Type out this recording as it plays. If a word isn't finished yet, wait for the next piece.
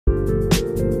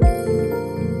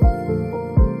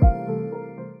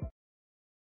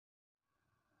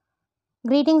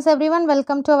Greetings everyone,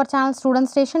 welcome to our channel Student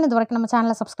Station. இதுவரைக்கும் நம்ம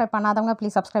சேனலை சப்ஸ்கிரைப் பண்ணாதவங்க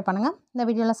ப்ளீஸ் சப்ஸ்கிரைப் பண்ணுங்க. இந்த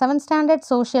வீடியோவில் 7th standard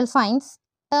social science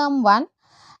term 1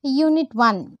 unit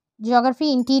 1 geography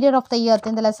interior of the earth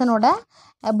இந்த லெசனோட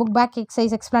book back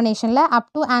exercise எக்ஸ்ப்ளனேஷனில் up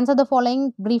to answer the following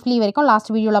briefly வரைக்கும் last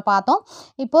வீடியோவில் பார்த்தோம்.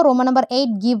 இப்போது Roman number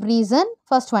 8 give reason.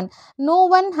 First one, no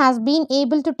one has been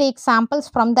able to take samples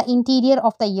from the interior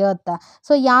of the earth.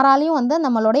 So யாராலையும் வந்து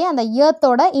நம்மளுடைய அந்த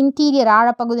எர்த்தோட interior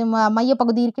ஆழப்பகுதி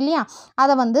மையப்பகுதி இருக்கு இல்லையா,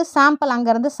 அதை வந்து சாம்பிள்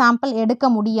அங்கேருந்து சாம்பிள் எடுக்க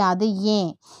முடியாது,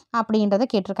 ஏன் அப்படின்றத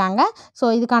கேட்டிருக்காங்க. ஸோ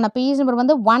இதுக்கான பேஜ் நம்பர்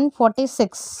வந்து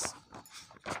 146.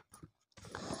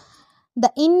 The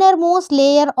innermost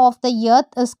layer of the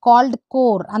earth is called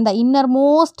core. அந்த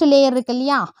innermost layer இருக்கு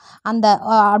இல்லையா, அந்த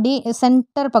அப்படியே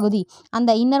சென்டர் பகுதி,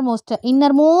 அந்த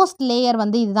innermost layer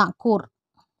வந்து இதுதான் core.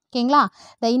 ஓகேங்களா,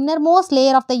 the innermost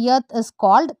layer of the earth is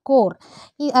called core.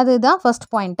 அதுதான் ஃபர்ஸ்ட்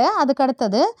பாயிண்ட்டு. அதுக்கு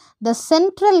அடுத்தது the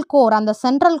central core. அந்த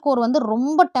central core வந்து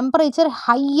ரொம்ப டெம்பரேச்சர்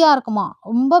ஹையாக இருக்குமா,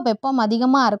 ரொம்ப வெப்பம்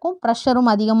அதிகமாக இருக்கும், ப்ரெஷரும்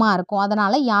அதிகமாக இருக்கும்,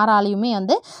 அதனால் யாராலையுமே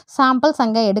வந்து சாம்பிள்ஸ்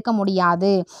அங்கே எடுக்க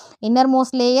முடியாது.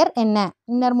 innermost layer என்ன,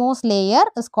 innermost layer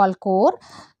is called core.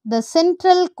 The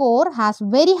central core has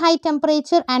very high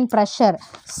temperature and pressure.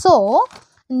 So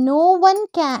no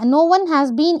one has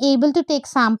been able to take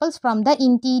samples from the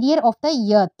interior of the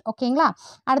earth. ஓகேங்களா,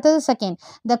 அடுத்தது second,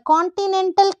 the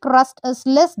continental crust is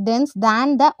less dense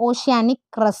than the oceanic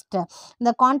crust.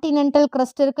 இந்த continental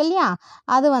crust இருக்கு இல்லையா,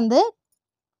 அது வந்து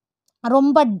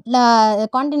ரொம்ப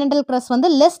continental crust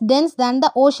வந்து less tense தேன் த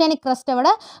oceanic க்ரஸ்ட்டை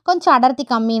விட கொஞ்சம் அடர்த்தி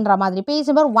கம்மின்ற மாதிரி.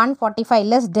 Page number 145,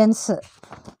 less tens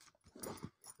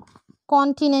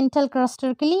continental crust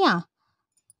இருக்கு இல்லையா.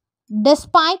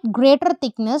 Despite greater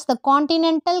thickness, the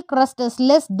continental crust is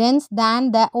less dense than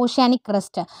the oceanic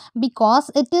crust because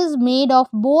it is made of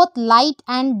both light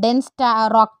and dense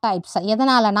rock types.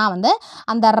 எதனாலனா வந்து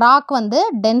அந்த rock வந்து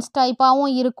tense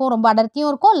டைப்பாகவும் இருக்கும், ரொம்ப அடர்த்தியும்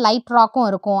இருக்கும், light ராக்கும்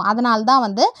இருக்கும். அதனால தான்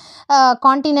வந்து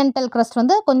கான்டினென்டல் crust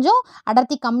வந்து கொஞ்சம்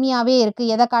அடர்த்தி கம்மியாகவே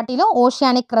இருக்குது, எதை காட்டிலும்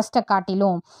ஓஷியானிக் crust-ஐ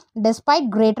காட்டிலும். Despite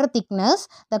greater thickness,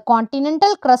 the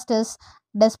continental crust is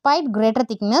Despite greater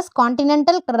thickness,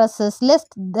 continental crust is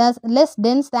less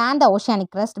dense than the oceanic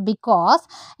crust because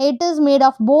it is made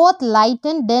of both light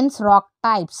and dense rock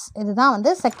types. இதுதான்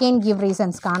வந்து second give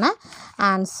ரீசன்ஸ்க்கான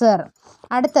answer.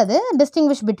 அடுத்தது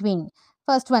distinguish between.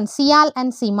 First one, Sial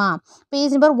and Sima.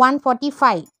 Page number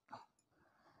 145.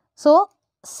 So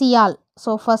Sial.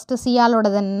 So first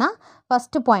சியாலோடது என்னன்னா,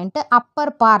 first point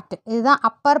Appar part, இதுதான்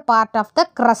Appar part of the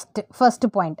crust,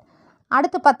 first point.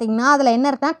 அடுத்து பார்த்திங்கன்னா அதில் என்ன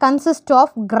இருக்குன்னா, consist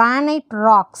of granite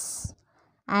rocks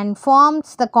and forms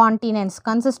the continents.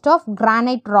 Consist of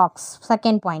granite rocks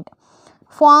second point,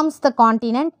 forms the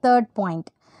continent third point.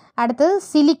 அடுத்தது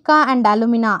silica and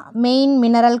alumina, main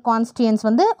mineral கான்ஸ்டியூன்ஸ்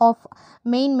வந்து of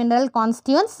main mineral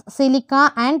கான்ஸ்டியூன்ஸ் silica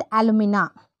and alumina.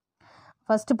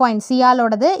 First point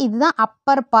சியாலோடது, இதுதான்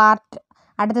Appar part.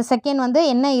 அடுத்த second வந்து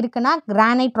என்ன இருக்குன்னா,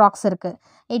 granite rocks இருக்குது,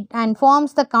 it and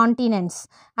forms the continents.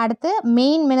 அடுத்து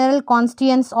main mineral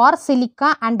கான்ஸ்டியூன்ஸ் R silica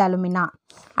and alumina.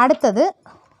 அடுத்தது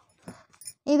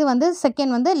இது வந்து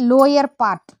செகண்ட் வந்து லோயர்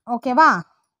பார்ட். ஓகேவா,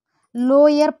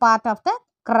 lower part of the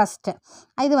crust.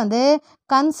 இது வந்து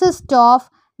consist of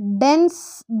tense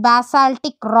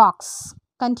பேசால்டிக் rocks,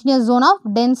 continuous zone of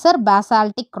tensor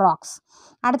பேசால்டிக் rocks.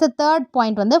 அடுத்து தேர்ட்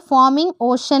பாயிண்ட் வந்து farming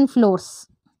ocean floors.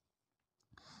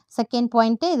 Second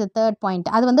point, இது தேர்ட் பாயிண்ட்.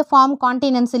 அது வந்து ஃபார்ம்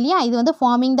கான்டினென்ட்ஸ் இல்லையா, இது வந்து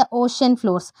ஃபார்மிங் த ஓஷன்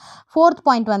ஃப்ளோர்ஸ். ஃபோர்த்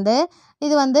பாயிண்ட் வந்து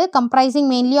இது வந்து comprising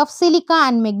mainly of silica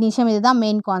and magnesium, இதுதான்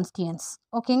மெயின் கான்ஸ்டியூன்ஸ்.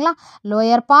 ஓகேங்களா,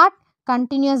 lower part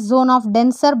continuous zone of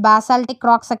tensor பேசால்டிக்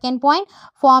rock second point,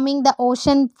 farming the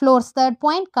ocean floors third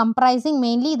point, comprising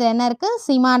mainly இது என்ன இருக்குது,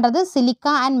 சிமான்றது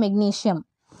சிலிக்கா அண்ட் மெக்னீஷியம்.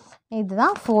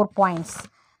 இதுதான் 4 points.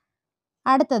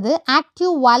 அடுத்தது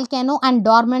active volcano and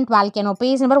torment volcano.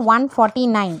 Page number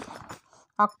 149.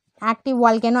 Active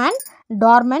volcano and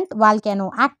torment volcano.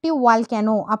 Active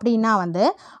volcano அப்படின்னா வந்து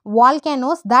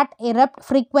volcanoes that erupt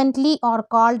frequently are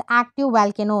called active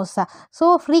volcanoes. So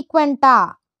ஃப்ரீக்வெண்ட்டாக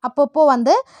அப்பப்போ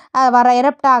வந்து வர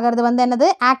எரப்ட் ஆகிறது வந்து என்னது,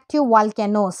 ஆக்டிவ்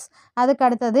வால்கேனோஸ். அதுக்கு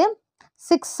அடுத்தது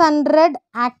 600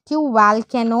 active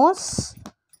volcanoes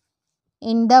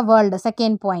in the world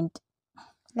second point.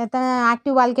 எத்தனை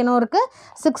ஆக்டிவ் வால்கேனோ இருக்குது,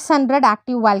 600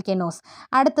 ஆக்டிவ் வால்கேனோஸ்.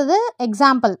 அடுத்தது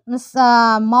எக்ஸாம்பிள்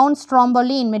மவுண்ட்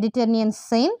ஸ்ட்ராம்போலி இன் மெடிட்டரேனியன்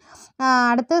சீன்,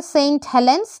 அடுத்து செயின்ட்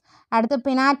ஹெலன்ஸ், அடுத்து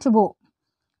பினாட்டுபோ,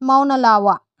 மவுனா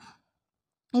லாவா.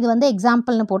 இது வந்து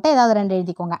எக்ஸாம்பிள்னு போட்டு ஏதாவது ரெண்டு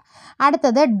எழுதிக்கோங்க.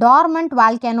 அடுத்தது டார்மெண்ட்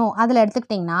வால்கேனோ, அதில்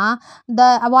எடுத்துக்கிட்டிங்கன்னா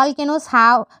த volcanoes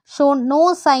have shown no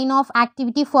sign of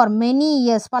activity for many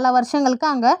years. பல வருஷங்களுக்கு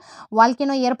அங்கே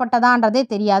வால்கேனோ ஏற்பட்டதான்றதே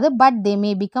தெரியாது, but they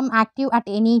May become active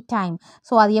at any time.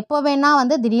 So அது எப்போ வேணால்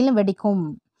வந்து திடீர்னு வெடிக்கும்.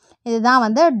 இதுதான்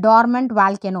வந்து டார்மெண்ட்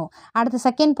வால்கனோ. அடுத்து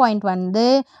செகண்ட் பாயிண்ட் வந்து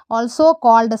also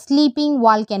called sleeping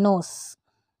volcanoes.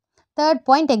 Third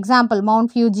point example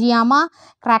mount ஃபியூஜியாமா,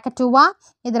 கிராக்கட்டுவா,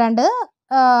 இது 2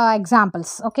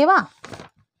 எக்ஸாம்பிள்ஸ். ஓகேவா?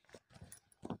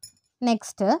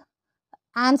 Next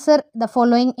answer the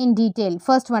following in detail.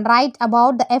 First one, write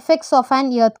about the effects of an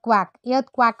earthquake.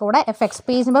 Earthquake oda effects,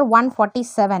 page number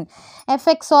 147.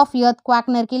 Effects of earthquake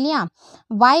nu irukku illaya,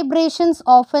 vibrations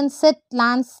often set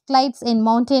landslides in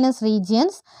mountainous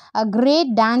regions. A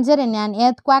great danger in an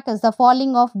earthquake is the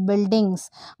falling of buildings.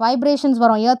 Vibrations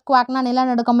varum, earthquake na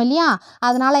nilanadukam illaya,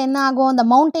 adanal enna agum, the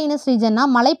mountainous region na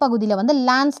malai pagudiyila vandu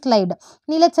landslide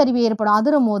nilacharivu erpadum,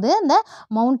 adurumodhu the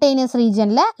mountainous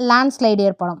region la landslide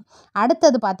erpadum.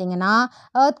 அடுத்தது பார்த்தீங்கன்னா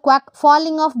earthquake,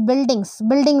 falling of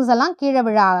buildings எல்லாம் கீழே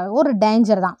விழ ஒரு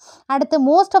danger தான். அடுத்து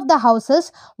most of the houses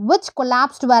which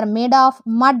collapsed were made of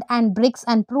mud and bricks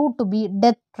and proved to be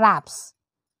death traps.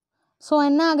 So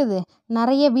என்ன ஆகுது,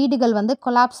 நிறைய வீடுகள் வந்து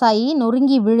கொலாப்ஸ் ஆகி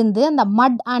நொறுங்கி விழுந்து அந்த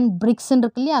மட் அண்ட் பிரிக்ஸ்ன்னு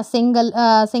இருக்கு இல்லையா, செங்கல்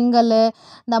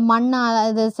இந்த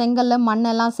இது செங்கல்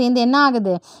மண்ணெல்லாம் சேர்ந்து என்ன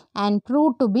ஆகுது, and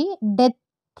prove to be death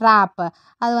drop,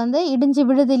 அது வந்து இடிஞ்சு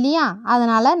விழுது இல்லையா,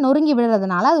 அதனால் நொறுங்கி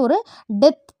விழுறதுனால அது ஒரு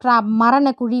டெத் ட்ராப், மரண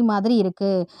குழி மாதிரி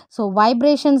இருக்குது. ஸோ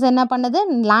வைப்ரேஷன்ஸ் என்ன பண்ணுது,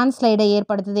 லேண்ட்ஸ்லைடை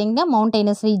ஏற்படுத்துது எங்கே,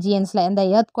 மவுண்டெயினஸ் ரீஜியன்ஸில், இந்த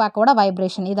எர்த்குவாக்கோட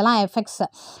வைப்ரேஷன், இதெல்லாம் எஃபெக்ட்ஸ்.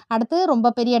 அடுத்து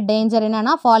ரொம்ப பெரிய டேஞ்சர்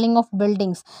என்னென்னா ஃபாலிங் ஆஃப்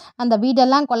பில்டிங்ஸ், அந்த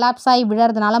வீடெல்லாம் கொலாப்ஸ் ஆகி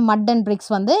விழுறதுனால மட் அண்ட்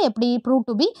பிரிக்ஸ் வந்து எப்படி ப்ரூவ்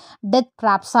டு பி டெத்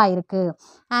ட்ராப்ஸாக இருக்குது.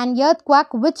 And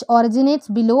earthquake which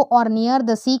originates below R near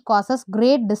the sea causes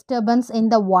great disturbance in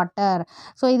the water.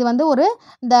 So இது வந்து ஒரு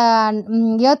இந்த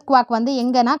எர்த்குவாக் வந்து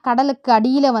எங்கன்னா கடலுக்கு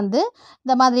அடியில் வந்து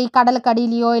இந்த மாதிரி கடலுக்கு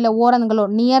அடியிலையோ இல்லை ஓரங்களோ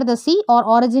near the C R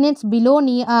originates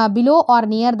below R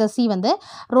near the C வந்து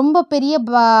ரொம்ப பெரிய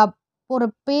ஒரு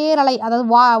பேரலை, அதாவது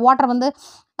வாட்டர் வந்து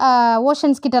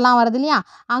ஓஷன்ஸ் கிட்டலாம் வருது இல்லையா,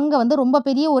 அங்கே வந்து ரொம்ப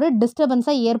பெரிய ஒரு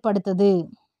டிஸ்டர்பன்ஸை ஏற்படுத்துது.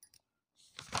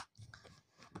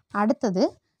 அடுத்தது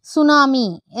tsunami.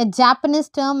 A Japanese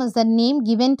term is the name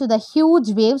given to the huge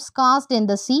waves caused in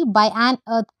the sea by an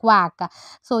earthquake.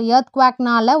 So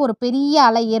earthquakeனால ஒரு பெரிய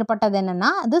அலை ஏற்பட்டது என்னென்னா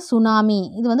அது சுனாமி.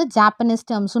 இது வந்து ஜாப்பனீஸ்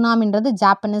டேர்ம், சுனாமின்றது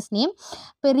ஜாப்பனீஸ் நேம்.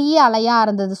 பெரிய அலையாக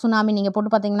இருந்தது சுனாமி, நீங்கள்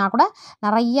போட்டு பார்த்தீங்கன்னா கூட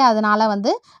நிறைய அதனால்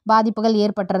வந்து பாதிப்புகள்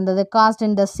ஏற்பட்டிருந்தது. caused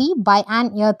in the sea by an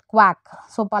earthquake.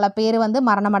 So பல பேர் வந்து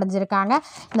மரணம் அடைஞ்சிருக்காங்க,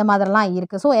 இந்த மாதிரிலாம்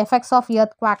இருக்குது. ஸோ எஃபெக்ட்ஸ் ஆஃப்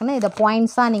earthquakeன்னு இதை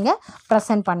பாயிண்ட்ஸாக நீங்கள்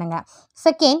ப்ரெசென்ட் பண்ணுங்கள்.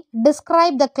 Second,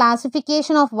 describe the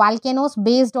classification of volcanoes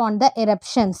based on the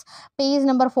eruptions. Page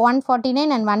number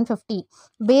 149 and 150.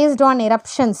 Based on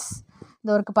eruptions.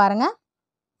 இது இருக்கு பாருங்க.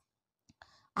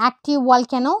 Active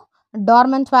volcano,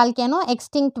 dormant volcano,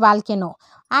 extinct volcano.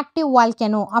 Active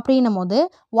volcano அப்படின்னும் போது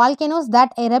volcanoes that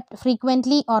erupt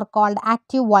frequently are called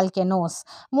active volcanoes.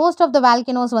 Most of the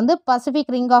volcanoes வந்து Pacific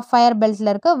Ring of Fire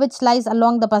beltல இருக்கு, which lies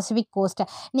along the Pacific coast.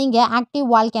 நீங்கள் active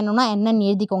volcanoனா என்னன்னு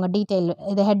எழுதிக்கோங்க, detail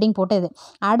இது heading போட்டு. இது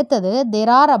அடுத்தது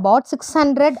there are about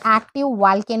 600 active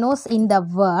volcanoes in the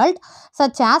world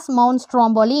such as Mount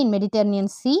Stromboli in Mediterranean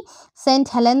Sea, St.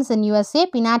 Helens in USA,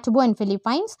 Pinatubo in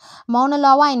Philippines, Mauna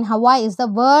Loa in Hawaii is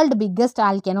the world biggest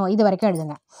volcano. இது வரைக்கும்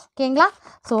எழுதுங்க, ஓகேங்களா?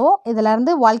 So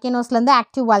இதிலேருந்து வால்கேனோஸ்லேருந்து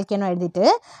active volcano எழுதிட்டு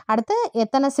அடுத்து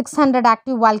எத்தனை 600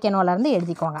 active வால்கேனோலேருந்து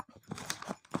எழுதிக்கோங்க.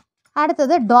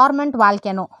 அடுத்தது டார்மெண்ட்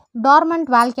வால்கேனோ.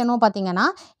 டார்மெண்ட் வால்கேனோ பார்த்திங்கன்னா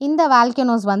இந்த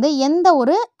வால்கேனோஸ் வந்து எந்த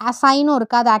ஒரு சைனும்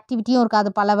இருக்காது, ஆக்டிவிட்டியும்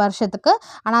இருக்காது பல வருஷத்துக்கு,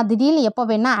 ஆனால் திடீர்னு எப்போ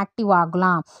வேணால் ஆக்டிவ்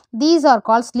ஆகலாம். These are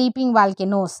called sleeping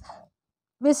volcanoes.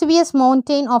 Vesuvius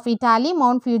mountain of Italy,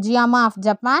 Mount Fujiama of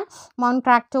Japan, Mount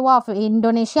Krakatoa of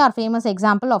Indonesia are famous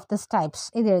example of this types.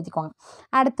 இது எழுதிக்கோங்க.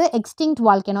 அடுத்து extinct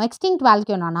volcano. Extinct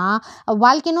volcano னா a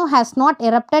volcano has not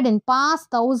erupted in past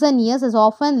 1000 years is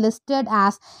often listed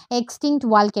as extinct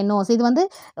volcanoes. இது வந்து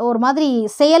ஒரு மாதிரி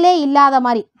செயலே இல்லாத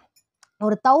மாதிரி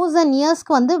ஒரு 1000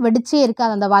 இயர்ஸ்க்கு வந்து வெடிச்சே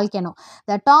இருக்காது அந்த volcano.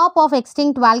 The top of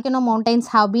extinct volcano mountains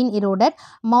have been eroded.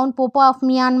 Mount Popo of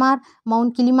Myanmar, Mount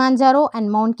Kilimanjaro and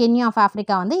Mount Kenya of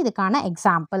Africa வந்து இதுக்கான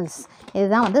எக்ஸாம்பிள்ஸ்.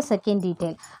 இதுதான் வந்து செகண்ட்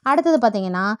டீட்டெயில். அடுத்தது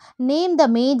பார்த்தீங்கன்னா name the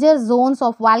major Jones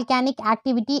of volcanic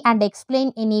activity and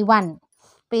explain any one.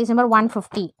 Page number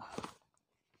 150.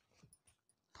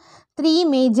 3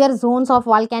 major zones of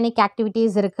volcanic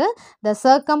activities இருக்கு. The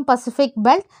circum-Pacific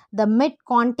belt, the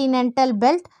mid-continental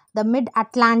belt, the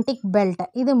mid-Atlantic belt.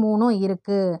 இது மூணும்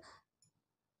இருக்குது.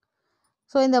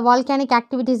 ஸோ இந்த volcanic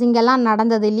activities இங்கெல்லாம்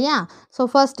நடந்தது இல்லையா. ஸோ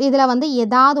ஃபர்ஸ்ட் இதில் வந்து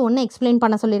ஏதாவது ஒன்று எக்ஸ்பிளைன்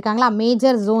பண்ண சொல்லியிருக்காங்களா.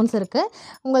 மேஜர் ஜோன்ஸ் இருக்குது,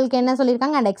 உங்களுக்கு என்ன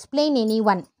சொல்லியிருக்காங்க, and explain any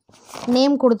one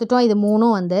name கொடுத்துட்டோம். இது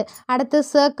மூணும் வந்து அடுத்து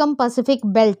சர்க்கம் பசிபிக்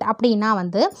பெல்ட் அப்படின்னா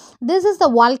வந்து this is the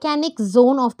volcanic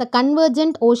zone of the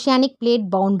convergent oceanic plate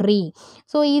boundary.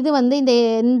 So இது வந்து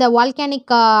இந்த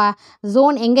வால்கானிக்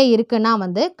ஜோன் எங்கே இருக்குன்னா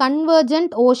வந்து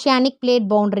கன்வர்ஜென்ட் ஓஷியானிக் பிளேட்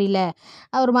பவுண்ட்ரியில்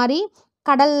ஒரு மாதிரி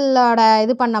கடலோட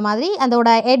இது பண்ண மாதிரி அதோட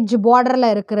எட்ஜ் பார்டரில்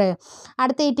இருக்கிற.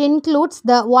 அடுத்து it includes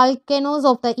the volcanoes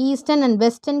of the eastern and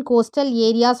western coastal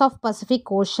areas of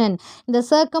Pacific ocean. இந்த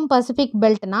சர்க்கம் பசிபிக்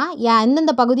பெல்ட்னா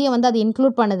எந்தெந்த பகுதியை வந்து அது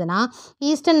இன்க்ளூட் பண்ணுதுன்னா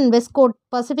eastern and west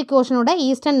Pacific ஓஷனோட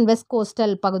eastern and west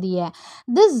coastal பகுதியை.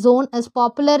 This zone is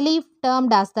popularly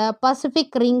termed as the Pacific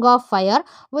Ring of Fire,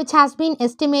 which has been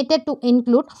estimated to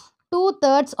include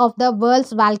 2/3 of the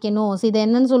world's volcanoes. இது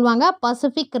என்னன்னு சொல்லுவாங்க,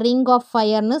 Pacific ring of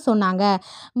ஃபயர்னு சொன்னாங்க.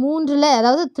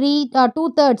 அதாவது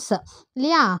 2/3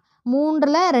 இல்லையா,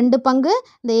 2/3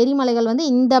 இந்த எரிமலைகள் வந்து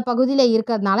இந்த பகுதியில்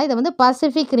இருக்கிறதுனால இதை வந்து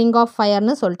பசிபிக் ரிங் ஆஃப்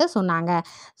ஃபயர்னு சொல்லிட்டு சொன்னாங்க.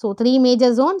 ஸோ 3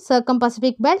 மேஜர் ஜோன்: சர்க்கம்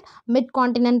Pacific belt, mid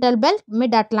continental belt,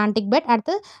 mid Atlantic belt.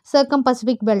 அடுத்து சர்க்கம்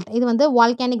பசிபிக் பெல்ட் இது வந்து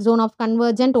volcanic zone of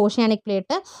convergent oceanic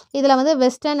plate. இதில் வந்து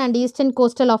western and eastern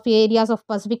coastal of areas of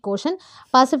Pacific ocean.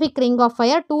 Pacific ring of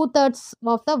fire 2/3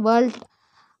 of the world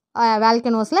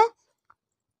வால்கனோஸில்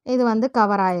இது வந்து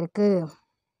cover ஆகிருக்கு.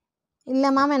 இல்லை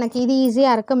ma'am எனக்கு இது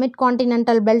ஈஸியாக இருக்குது, மிட்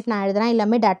கான்டினென்டல் பெல்ட் நான் எழுதுகிறேன், இல்லை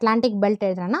மிட் அட்லாண்டிக் பெல்ட்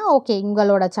எழுதுறேன்னா ஓகே,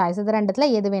 உங்களோட சாய்ஸ். இது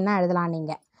ரெண்டுத்தில் எது வேணால் எழுதலாம்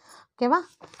நீங்கள். ஓகேவா?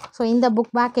 ஸோ இந்த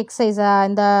புக் பேக் எக்ஸசைஸ்,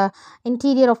 இந்த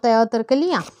இன்டீரியர் ஆஃப் த எர்த் இருக்கு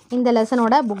இல்லையா, இந்த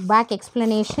லெசனோட book back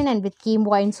explanation and with key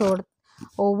points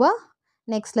over.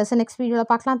 Next lesson next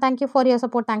வீடியோவில் பார்க்கலாம். Thank you for your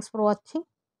support. Thanks for வாட்சிங்.